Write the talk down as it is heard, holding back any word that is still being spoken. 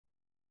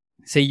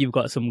say you've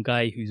got some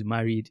guy who's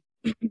married,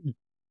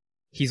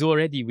 he's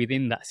already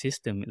within that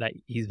system, like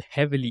he's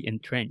heavily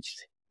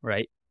entrenched,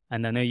 right?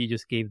 And I know you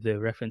just gave the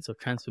reference of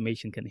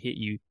transformation can hit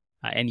you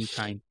at any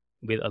time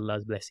with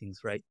Allah's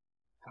blessings, right?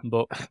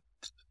 But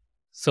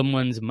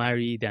someone's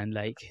married and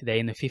like they're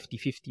in a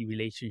 50-50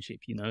 relationship,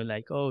 you know,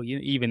 like, oh, you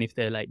know, even if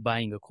they're like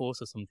buying a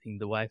course or something,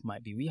 the wife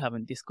might be, we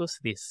haven't discussed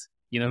this,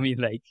 you know what I mean?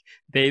 Like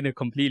they're in a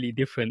completely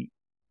different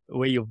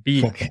way of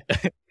being.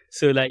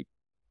 So like,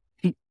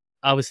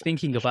 I was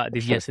thinking about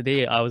this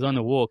yesterday. I was on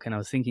a walk and I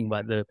was thinking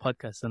about the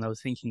podcast, and I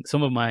was thinking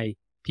some of my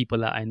people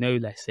that I know,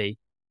 let's say,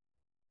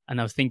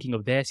 and I was thinking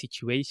of their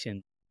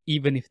situation.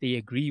 Even if they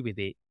agree with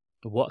it,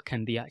 what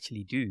can they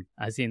actually do?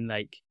 As in,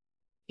 like,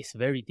 it's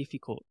very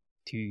difficult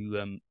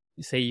to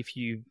say if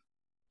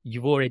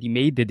you've already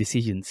made the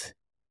decisions.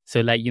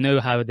 So like, you know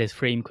how there's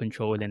frame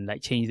control and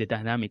like change the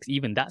dynamics.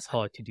 Even that's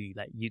hard to do.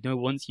 Like, you know,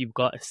 once you've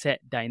got a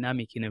set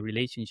dynamic in a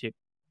relationship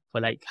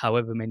for like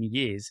however many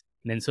years,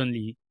 and then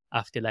suddenly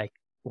after like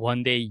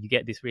one day you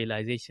get this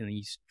realization and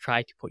you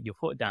try to put your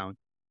foot down,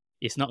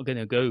 it's not going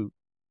to go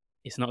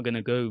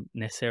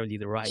necessarily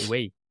the right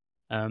way.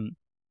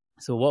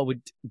 So what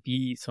would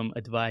be some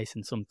advice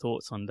and some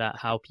thoughts on that,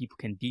 how people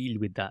can deal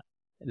with that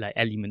like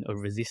element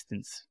of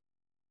resistance?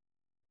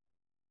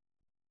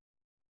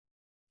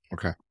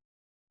 Okay.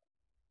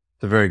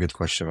 It's a very good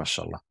question,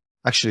 mashallah.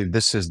 Actually,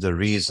 this is the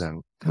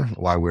reason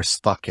why we're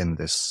stuck in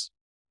this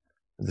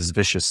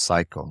vicious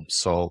cycle.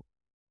 So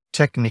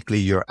technically,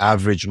 your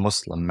average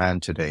Muslim man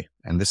today,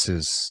 and this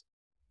is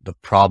the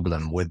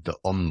problem with the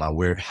ummah,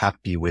 we're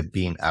happy with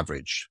being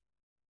average.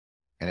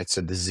 And it's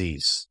a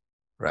disease,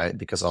 right?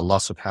 Because Allah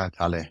subhanahu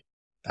wa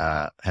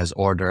ta'ala has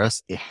ordered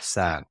us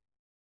ihsan.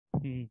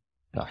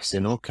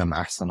 Ahsinu kama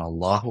ahsana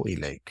Allahu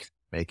ilayk.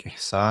 Make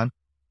ihsan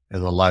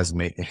as Allah has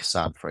made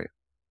ihsan for you.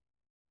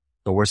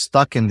 So we're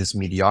stuck in this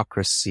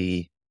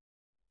mediocrity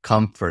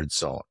comfort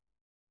zone,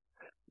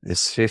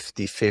 this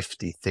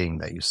 50-50 thing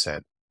that you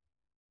said.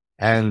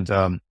 And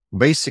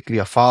basically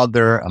a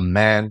father, a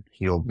man,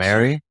 he'll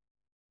marry.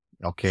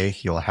 Okay,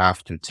 he'll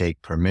have to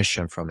take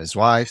permission from his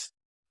wife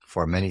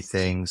for many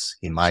things.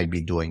 He might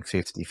be doing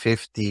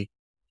 50-50. He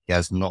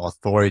has no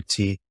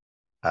authority.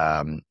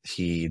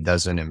 He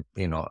doesn't,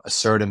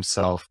 assert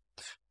himself.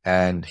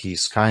 And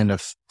he's kind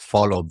of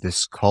followed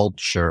this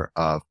culture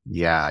of,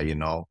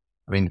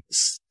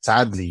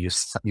 sadly, you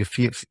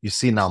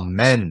see now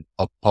men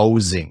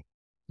opposing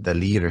the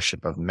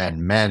leadership of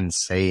men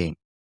saying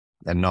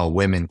that no,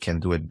 women can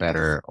do it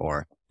better,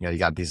 or, you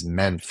got these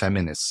men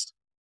feminists,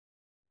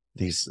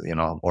 male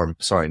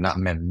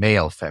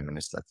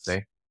feminists, let's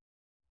say,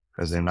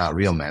 because they're not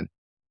real men.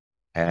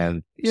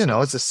 And,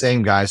 it's the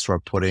same guys who are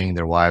putting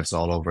their wives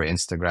all over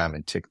Instagram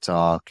and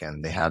TikTok,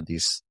 and they have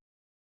these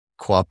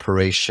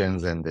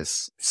cooperations, and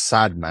this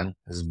sad, man,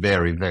 is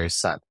very, very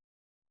sad.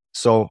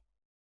 So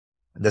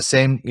the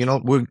same,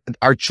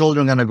 our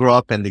children are going to grow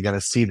up and they're going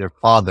to see their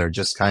father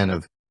just kind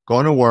of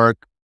going to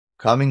work,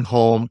 coming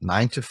home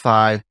 9 to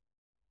 5,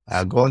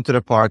 going to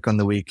the park on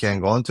the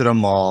weekend, going to the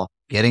mall,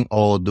 getting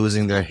old,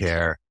 losing their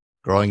hair,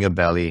 growing a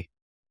belly.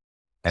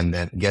 And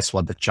then guess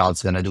what? The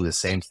child's going to do the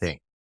same thing.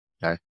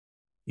 Okay.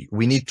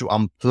 We need to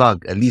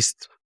unplug at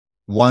least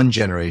 1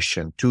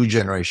 generation, 2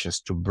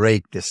 generations to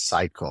break this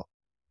cycle.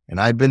 And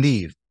I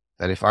believe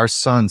that if our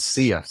sons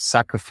see us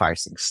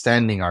sacrificing,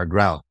 standing our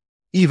ground,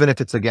 even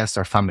if it's against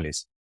our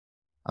families,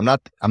 I'm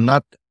not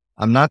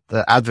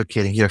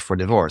advocating here for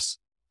divorce.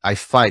 I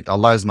fight.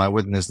 Allah is my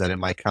witness that in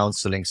my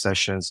counseling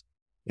sessions,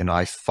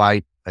 I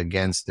fight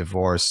against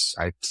divorce.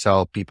 I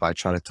try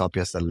to tell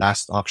people it's the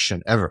last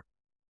option ever.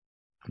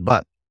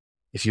 But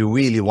if you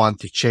really want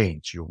to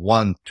change, you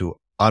want to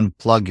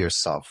unplug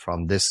yourself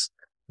from this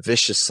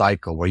vicious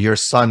cycle where your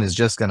son is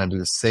just going to do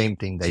the same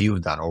thing that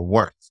you've done or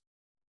worse,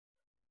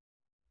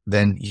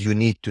 then you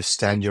need to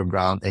stand your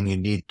ground and you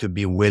need to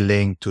be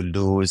willing to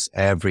lose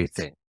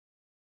everything,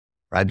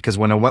 right? Because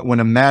when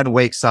a man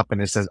wakes up and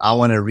he says, I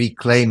want to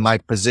reclaim my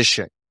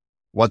position,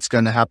 what's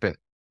going to happen?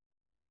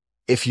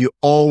 If you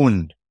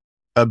own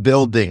a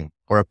building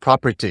or a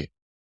property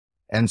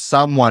and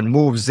someone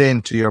moves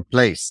into your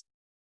place,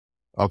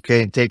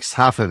 okay, and takes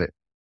half of it,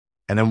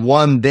 and then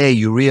one day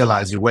you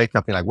realize, you wake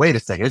up and you're like, wait a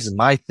second, this is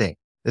my thing.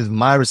 This is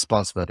my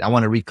responsibility. I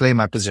want to reclaim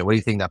my position. What do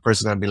you think? That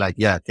person's going to be like,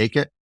 yeah, take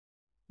it?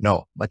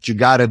 No, but you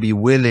got to be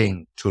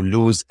willing to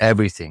lose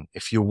everything.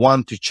 If you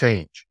want to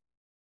change,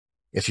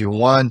 if you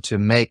want to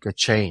make a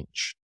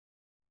change,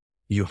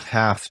 you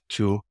have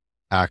to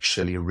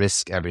actually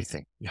risk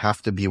everything. You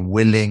have to be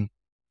willing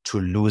to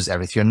lose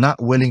everything. You're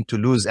not willing to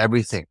lose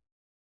everything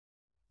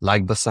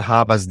like the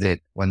Sahabas did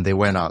when they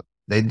went out.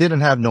 They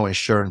didn't have no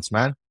insurance,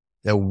 man.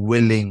 They're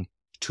willing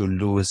to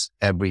lose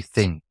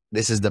everything.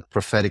 This is the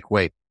prophetic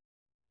way.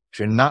 If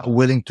you're not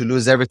willing to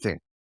lose everything,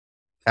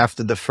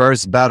 after the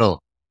first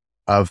battle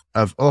of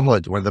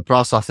Uhud, when the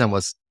Prophet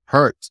was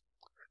hurt,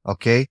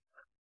 okay,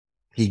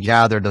 he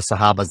gathered the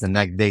Sahabas the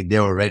next day. They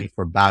were ready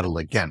for battle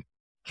again,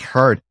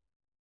 hurt,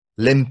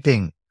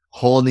 limping,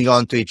 holding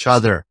on to each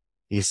other.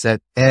 He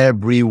said,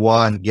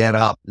 everyone get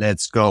up,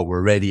 let's go.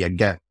 We're ready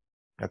again.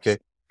 Okay.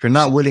 If you're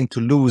not willing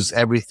to lose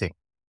everything,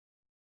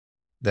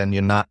 then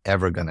you're not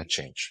ever going to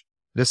change.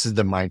 This is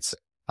the mindset.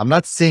 I'm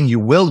not saying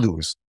you will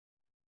lose.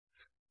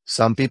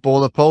 Some people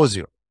will oppose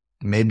you.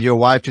 Maybe your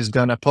wife is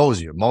going to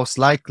oppose you, most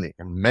likely.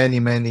 In many,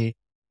 many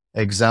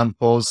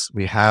examples,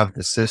 we have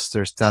the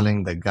sisters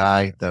telling the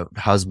guy, the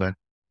husband,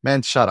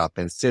 man, shut up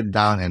and sit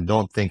down and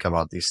don't think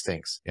about these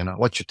things. You know,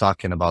 what you're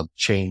talking about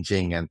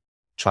changing and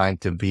trying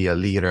to be a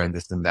leader and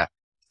this and that.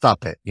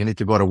 Stop it. You need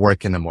to go to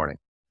work in the morning,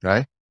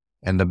 right?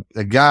 And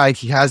the guy,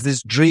 he has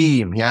this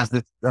dream, he has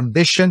this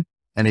ambition,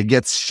 and it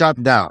gets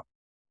shut down,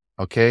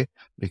 okay?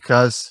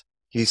 Because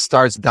he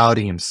starts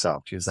doubting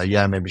himself. He's like,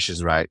 yeah, maybe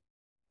she's right.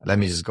 Let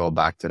me just go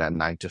back to that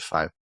 9 to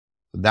 5.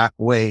 That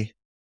way,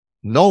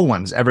 no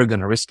one's ever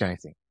going to risk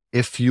anything.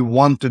 If you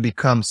want to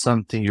become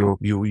something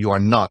you are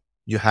not,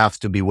 you have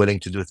to be willing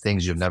to do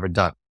things you've never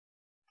done.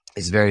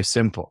 It's very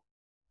simple.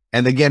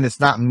 And again, it's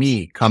not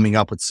me coming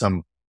up with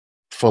some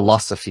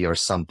philosophy or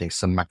something,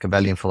 some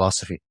Machiavellian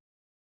philosophy.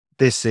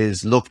 This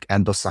is, look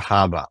at the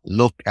Sahaba,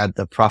 look at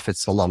the Prophet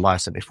sallallahu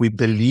alaihi wasallam. If we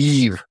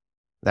believe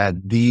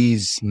that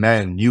these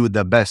men knew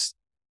the best,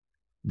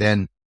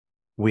 then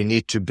we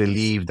need to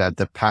believe that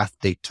the path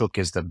they took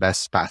is the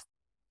best path.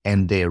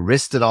 And they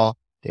risked it all.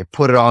 They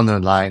put it on the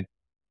line.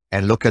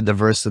 And look at the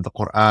verse of the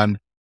Quran.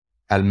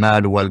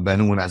 Al-mal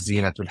wal-banuna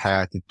zinatul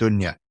hayati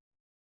dunya.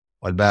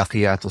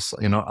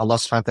 Wal-baqiyatu, you know, Allah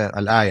subhanahu wa ta'ala,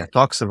 al-ayah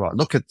talks about,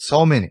 look at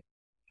so many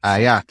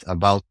ayat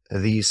about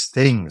these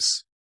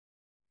things.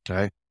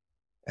 Okay.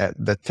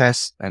 The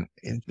test, and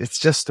it's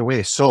just the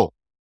way. So,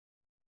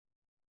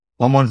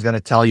 someone's going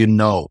to tell you,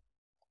 no,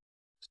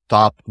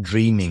 stop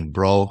dreaming,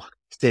 bro.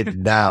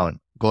 Sit down,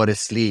 go to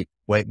sleep,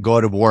 wait,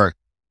 go to work.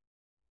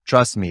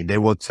 Trust me, they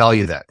will tell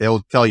you that.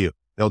 They'll tell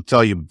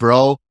you,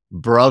 bro,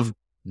 bruv,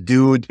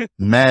 dude,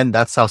 man.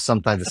 That's how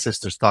sometimes the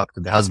sisters talk to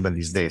the husband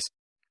these days.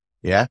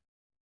 Yeah.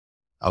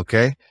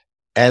 Okay.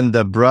 And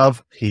the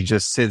bruv, he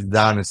just sits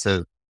down and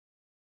says,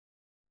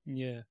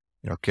 yeah.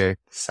 Okay.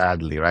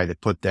 Sadly, right? They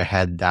put their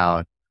head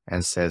down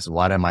and says,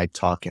 what am I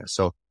talking?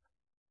 So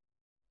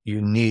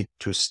you need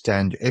to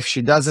stand. If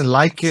she doesn't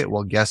like it,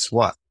 well, guess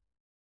what?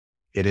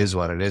 It is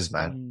what it is,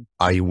 man.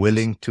 Are you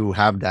willing to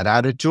have that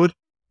attitude?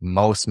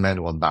 Most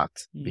men will not,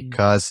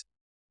 because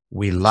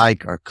we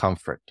like our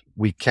comfort.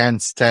 We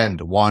can't stand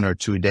 1 or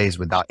 2 days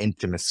without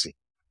intimacy.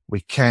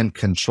 We can't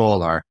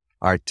control our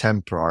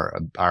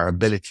temper, our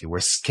ability. We're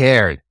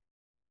scared.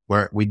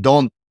 We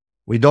don't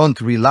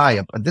rely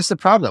upon, this is the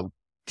problem.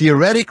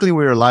 Theoretically,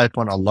 we rely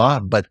upon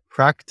Allah, but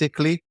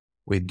practically,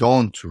 we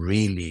don't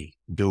really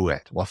do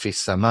it. وَفِي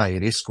السَّمَاءِ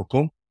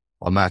رِزْقُكُمْ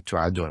وَمَا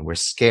تُوعَدُونَ. We're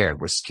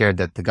scared. We're scared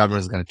that the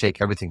government is going to take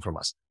everything from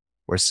us.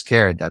 We're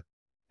scared that,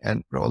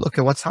 and bro, look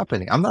at what's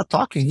happening. I'm not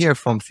talking here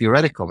from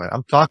theoretical, man.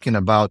 I'm talking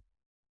about,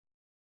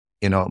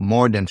 you know,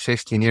 more than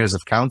 15 years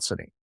of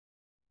counseling.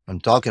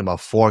 I'm talking about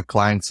 4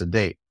 clients a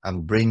day.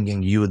 I'm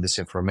bringing you this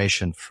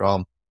information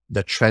from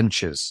the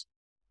trenches.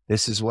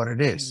 This is what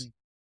it is.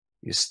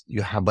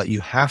 But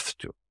you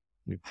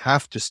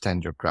have to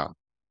stand your ground.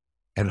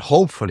 And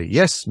hopefully,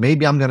 yes,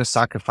 maybe I'm going to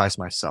sacrifice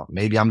myself.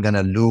 Maybe I'm going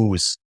to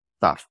lose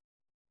stuff,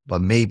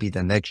 but maybe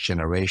the next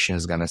generation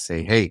is going to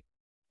say, hey,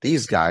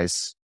 these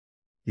guys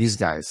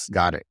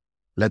got it.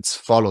 Let's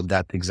follow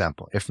that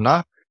example. If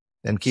not,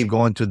 then keep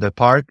going to the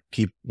park,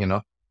 keep, you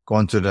know,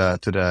 going to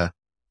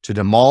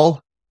the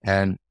mall,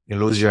 and you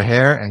lose your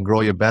hair and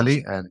grow your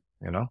belly, and,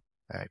 you know,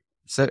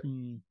 that's it.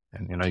 And,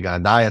 you know, you got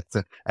to die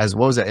as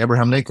what was it,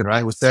 Abraham Lincoln,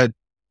 right? Who said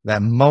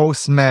that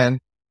most men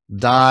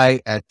die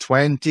at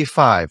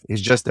 25.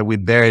 It's just that we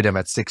bury them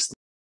at 60.